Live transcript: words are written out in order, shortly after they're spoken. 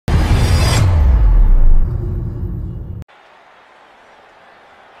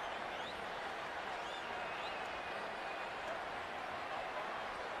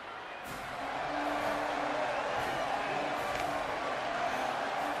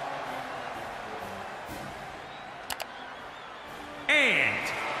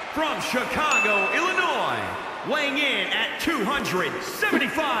from Chicago, Illinois, weighing in at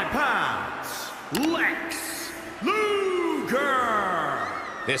 275 pounds, Lex Luger.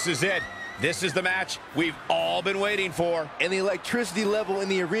 This is it. This is the match we've all been waiting for. And the electricity level in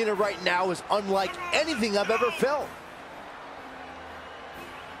the arena right now is unlike anything I've ever felt.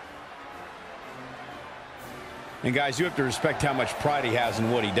 And guys, you have to respect how much pride he has in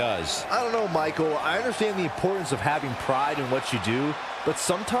what he does. I don't know, Michael. I understand the importance of having pride in what you do, but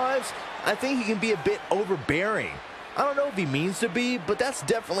sometimes I think he can be a bit overbearing. I don't know if he means to be, but that's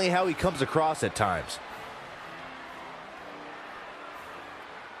definitely how he comes across at times.